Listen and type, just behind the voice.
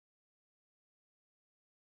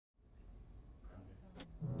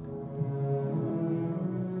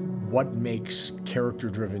what makes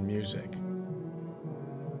character-driven music.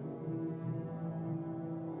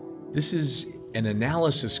 This is an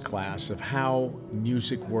analysis class of how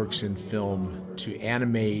music works in film to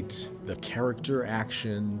animate the character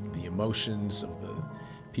action, the emotions of the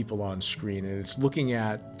people on screen, and it's looking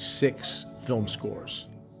at 6 film scores.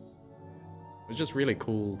 It was just really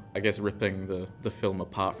cool, I guess, ripping the film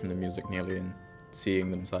apart from the music nearly and seeing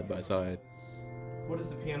them side by side. What is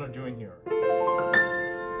the piano doing here?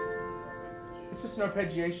 It's just an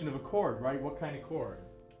arpeggiation of a chord, right? What kind of chord?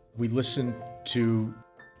 We listen to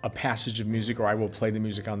a passage of music, or I will play the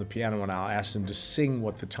music on the piano and I'll ask them to sing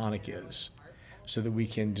what the tonic is so that we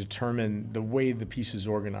can determine the way the piece is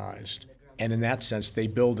organized. And in that sense, they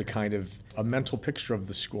build a mental picture of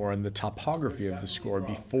the score and the topography of the score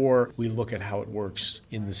before we look at how it works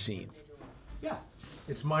in the scene. Yeah,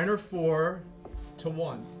 it's minor 4 to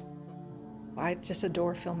 1. I just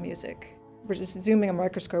adore film music. We're just zooming a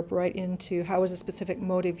microscope right into how is a specific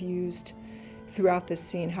motive used throughout this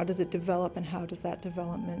scene. How does it develop, and how does that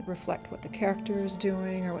development reflect what the character is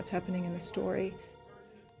doing or what's happening in the story?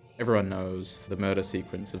 Everyone knows the murder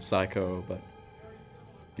sequence of Psycho, but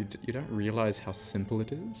you don't realize how simple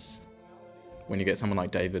it is. When you get someone like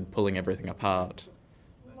David pulling everything apart,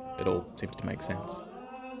 it all seems to make sense.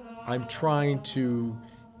 I'm trying to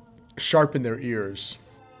sharpen their ears.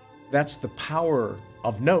 That's the power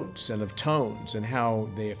of notes and of tones and how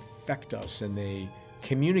they affect us and they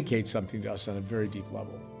communicate something to us on a very deep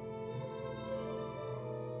level.